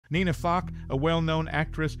Nina Foch, a well-known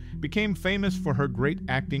actress, became famous for her great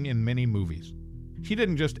acting in many movies. She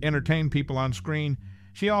didn't just entertain people on screen,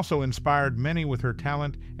 she also inspired many with her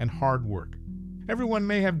talent and hard work. Everyone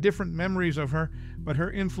may have different memories of her, but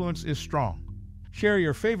her influence is strong. Share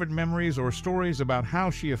your favorite memories or stories about how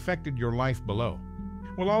she affected your life below.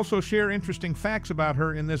 We'll also share interesting facts about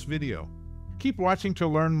her in this video. Keep watching to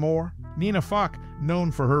learn more. Nina Foch,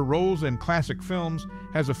 known for her roles in classic films,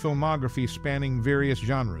 has a filmography spanning various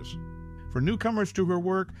genres. For newcomers to her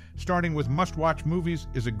work, starting with must-watch movies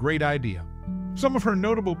is a great idea. Some of her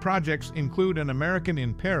notable projects include An American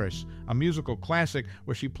in Paris, a musical classic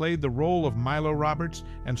where she played the role of Milo Roberts,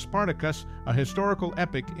 and Spartacus, a historical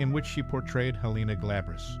epic in which she portrayed Helena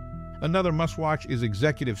Glabras. Another must-watch is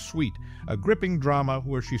Executive Suite, a gripping drama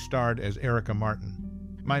where she starred as Erica Martin.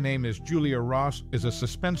 My Name is Julia Ross is a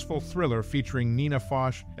suspenseful thriller featuring Nina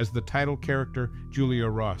Foch as the title character, Julia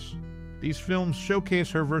Ross. These films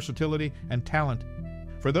showcase her versatility and talent.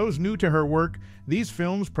 For those new to her work, these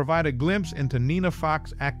films provide a glimpse into Nina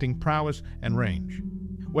Foch's acting prowess and range.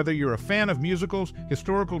 Whether you're a fan of musicals,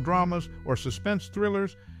 historical dramas, or suspense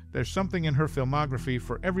thrillers, there's something in her filmography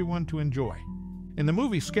for everyone to enjoy. In the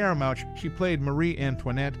movie Scaramouche, she played Marie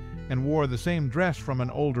Antoinette and wore the same dress from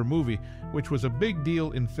an older movie, which was a big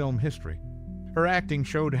deal in film history. Her acting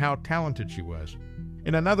showed how talented she was.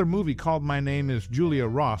 In another movie called My Name is Julia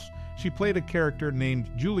Ross, she played a character named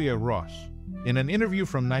Julia Ross. In an interview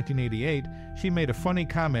from 1988, she made a funny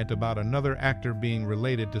comment about another actor being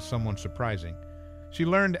related to someone surprising. She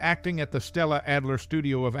learned acting at the Stella Adler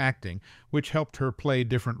Studio of Acting, which helped her play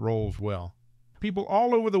different roles well. People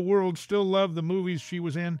all over the world still love the movies she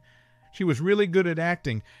was in. She was really good at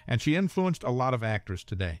acting, and she influenced a lot of actors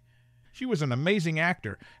today. She was an amazing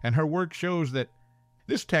actor, and her work shows that.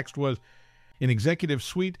 This text was, in Executive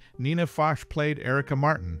Suite, Nina Foch played Erica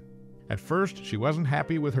Martin. At first, she wasn't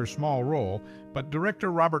happy with her small role, but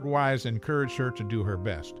director Robert Wise encouraged her to do her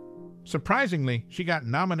best. Surprisingly, she got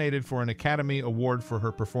nominated for an Academy Award for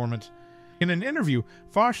her performance. In an interview,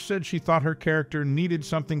 Foch said she thought her character needed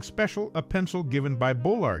something special, a pencil given by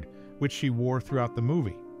Bullard, which she wore throughout the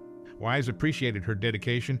movie. Wise appreciated her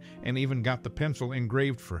dedication and even got the pencil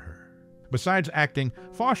engraved for her. Besides acting,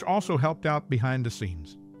 Foch also helped out behind the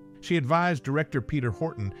scenes. She advised director Peter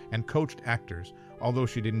Horton and coached actors, although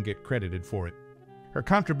she didn't get credited for it. Her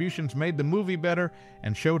contributions made the movie better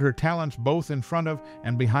and showed her talents both in front of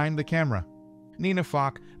and behind the camera. Nina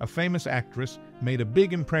Foch, a famous actress, made a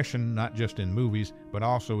big impression not just in movies, but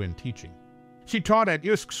also in teaching. She taught at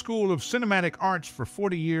Usk School of Cinematic Arts for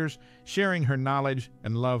 40 years, sharing her knowledge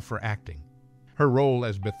and love for acting. Her role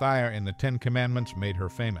as Bethiah in the Ten Commandments made her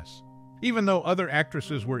famous. Even though other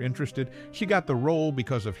actresses were interested, she got the role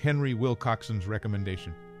because of Henry Wilcoxon's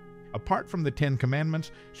recommendation. Apart from the Ten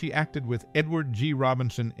Commandments, she acted with Edward G.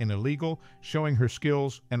 Robinson in Illegal, showing her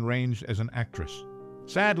skills and range as an actress.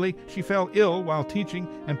 Sadly, she fell ill while teaching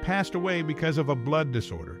and passed away because of a blood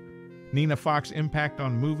disorder. Nina Foch's impact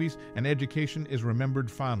on movies and education is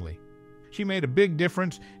remembered fondly. She made a big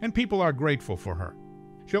difference, and people are grateful for her.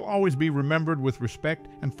 She'll always be remembered with respect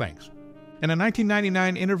and thanks. In a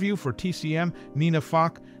 1999 interview for TCM, Nina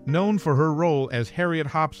Foch, known for her role as Harriet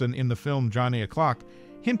Hobson in the film Johnny O'Clock,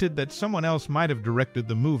 hinted that someone else might have directed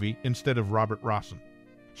the movie instead of Robert Rossen.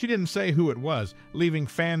 She didn't say who it was, leaving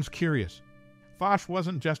fans curious. Foch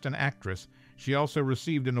wasn't just an actress. She also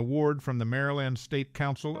received an award from the Maryland State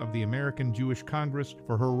Council of the American Jewish Congress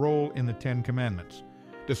for her role in the Ten Commandments.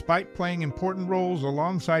 Despite playing important roles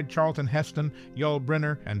alongside Charlton Heston, Yul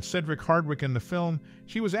Brynner, and Cedric Hardwicke in the film,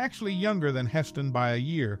 she was actually younger than Heston by a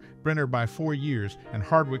year, Brynner by 4 years, and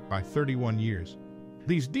Hardwicke by 31 years.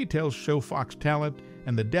 These details show Foch's talent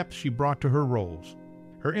and the depth she brought to her roles.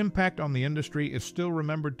 Her impact on the industry is still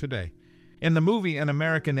remembered today. In the movie An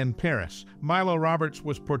American in Paris, Milo Roberts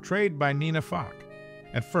was portrayed by Nina Foch.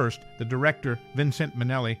 At first, the director, Vincent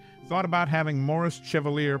Minnelli, thought about having Maurice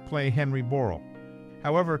Chevalier play Henry Borel.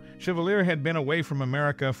 However, Chevalier had been away from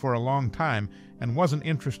America for a long time and wasn't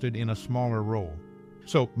interested in a smaller role.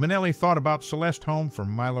 So Minnelli thought about Celeste Holm for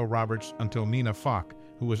Milo Roberts until Nina Foch,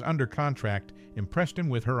 who was under contract, impressed him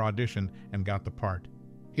with her audition and got the part.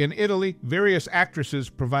 In Italy, various actresses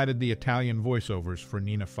provided the Italian voiceovers for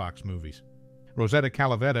Nina Foch's movies. Rosetta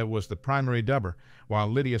Calavetta was the primary dubber, while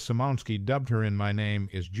Lydia Simonsky dubbed her in My Name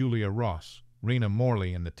is Julia Ross, Rena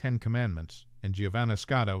Morley in The Ten Commandments, and Giovanna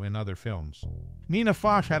Scotto in other films. Nina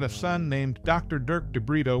Foch had a son named Dr. Dirk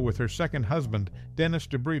DeBrito with her second husband, Dennis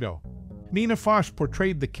DeBrito. Nina Foch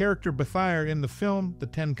portrayed the character Bethiah in the film The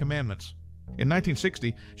Ten Commandments. In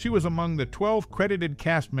 1960, she was among the 12 credited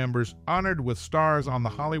cast members honored with stars on the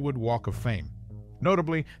Hollywood Walk of Fame.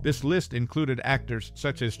 Notably, this list included actors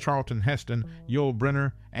such as Charlton Heston, Yul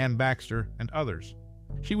Brynner, Ann Baxter, and others.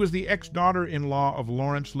 She was the ex-daughter-in-law of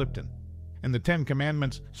Lawrence Lipton. In the Ten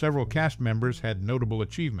Commandments, several cast members had notable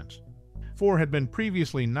achievements. 4 had been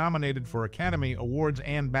previously nominated for Academy Awards: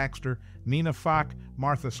 Ann Baxter, Nina Foch,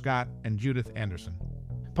 Martha Scott, and Judith Anderson.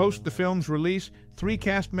 Post the film's release, 3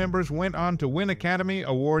 cast members went on to win Academy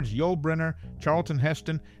Awards: Yul Brynner, Charlton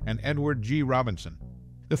Heston, and Edward G. Robinson.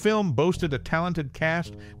 The film boasted a talented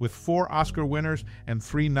cast with 4 Oscar winners and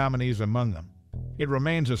 3 nominees among them. It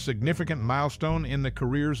remains a significant milestone in the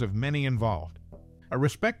careers of many involved. A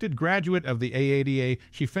respected graduate of the AADA,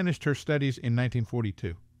 she finished her studies in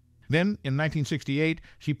 1942. Then, in 1968,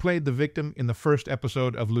 she played the victim in the first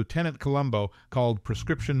episode of Lieutenant Columbo called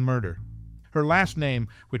Prescription Murder. Her last name,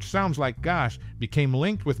 which sounds like Gosh, became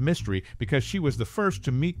linked with mystery because she was the first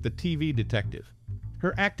to meet the TV detective.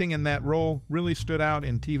 Her acting in that role really stood out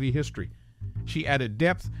in TV history. She added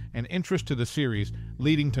depth and interest to the series,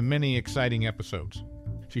 leading to many exciting episodes.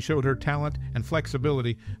 She showed her talent and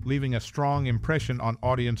flexibility, leaving a strong impression on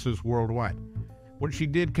audiences worldwide. What she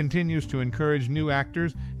did continues to encourage new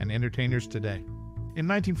actors and entertainers today. In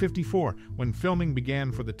 1954, when filming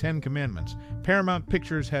began for the Ten Commandments, Paramount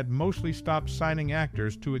Pictures had mostly stopped signing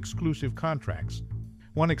actors to exclusive contracts.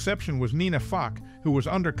 One exception was Nina Foch, who was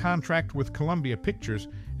under contract with Columbia Pictures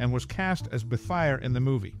and was cast as Bethiah in the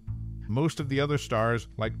movie. Most of the other stars,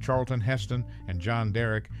 like Charlton Heston and John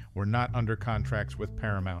Derek, were not under contracts with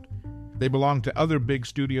Paramount. They belonged to other big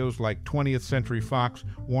studios like 20th Century Fox,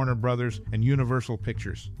 Warner Brothers, and Universal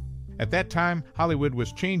Pictures. At that time, Hollywood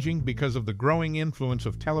was changing because of the growing influence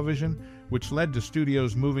of television, which led to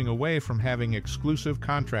studios moving away from having exclusive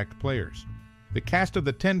contract players. The cast of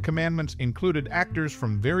the Ten Commandments included actors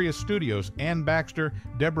from various studios: Ann Baxter,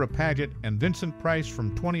 Deborah Paget, and Vincent Price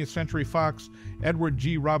from 20th Century Fox, Edward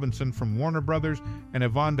G. Robinson from Warner Brothers, and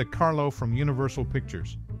Yvonne DiCarlo from Universal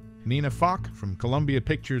Pictures. Nina Foch from Columbia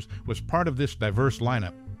Pictures was part of this diverse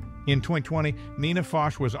lineup. In 2020, Nina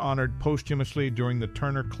Foch was honored posthumously during the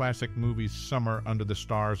Turner Classic Movies Summer Under the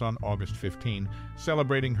Stars on August 15,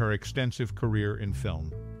 celebrating her extensive career in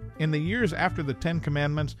film. In the years after the Ten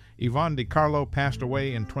Commandments, Yvonne DiCarlo passed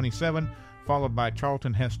away in 2007, followed by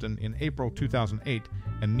Charlton Heston in April 2008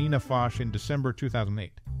 and Nina Foch in December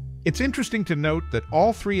 2008. It's interesting to note that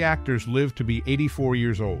all 3 actors lived to be 84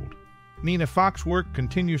 years old. Nina Foch's work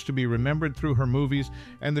continues to be remembered through her movies,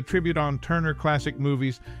 and the tribute on Turner Classic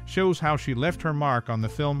Movies shows how she left her mark on the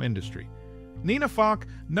film industry. Nina Foch,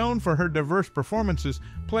 known for her diverse performances,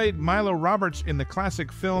 played Milo Roberts in the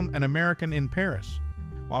classic film An American in Paris.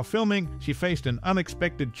 While filming, she faced an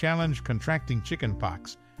unexpected challenge, contracting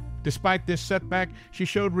chickenpox. Despite this setback, she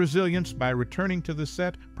showed resilience by returning to the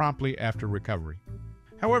set promptly after recovery.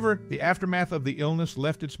 However, the aftermath of the illness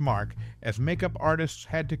left its mark, as makeup artists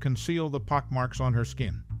had to conceal the pockmarks on her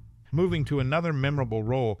skin. Moving to another memorable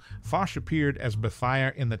role, Foch appeared as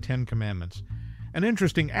Bethiah in the Ten Commandments. An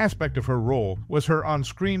interesting aspect of her role was her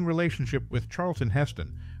on-screen relationship with Charlton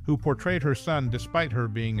Heston, who portrayed her son despite her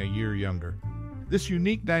being a year younger. This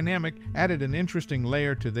unique dynamic added an interesting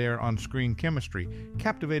layer to their on-screen chemistry,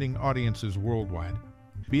 captivating audiences worldwide.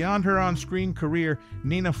 Beyond her on-screen career,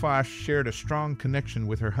 Nina Foch shared a strong connection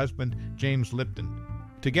with her husband, James Lipton.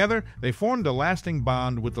 Together, they formed a lasting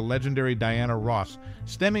bond with the legendary Diana Ross,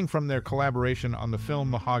 stemming from their collaboration on the film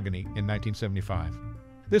Mahogany in 1975.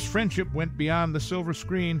 This friendship went beyond the silver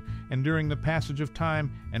screen, enduring the passage of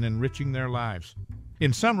time and enriching their lives.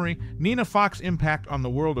 In summary, Nina Foch's impact on the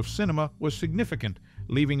world of cinema was significant,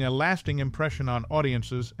 leaving a lasting impression on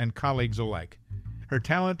audiences and colleagues alike. Her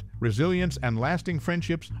talent, resilience, and lasting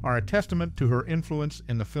friendships are a testament to her influence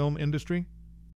in the film industry.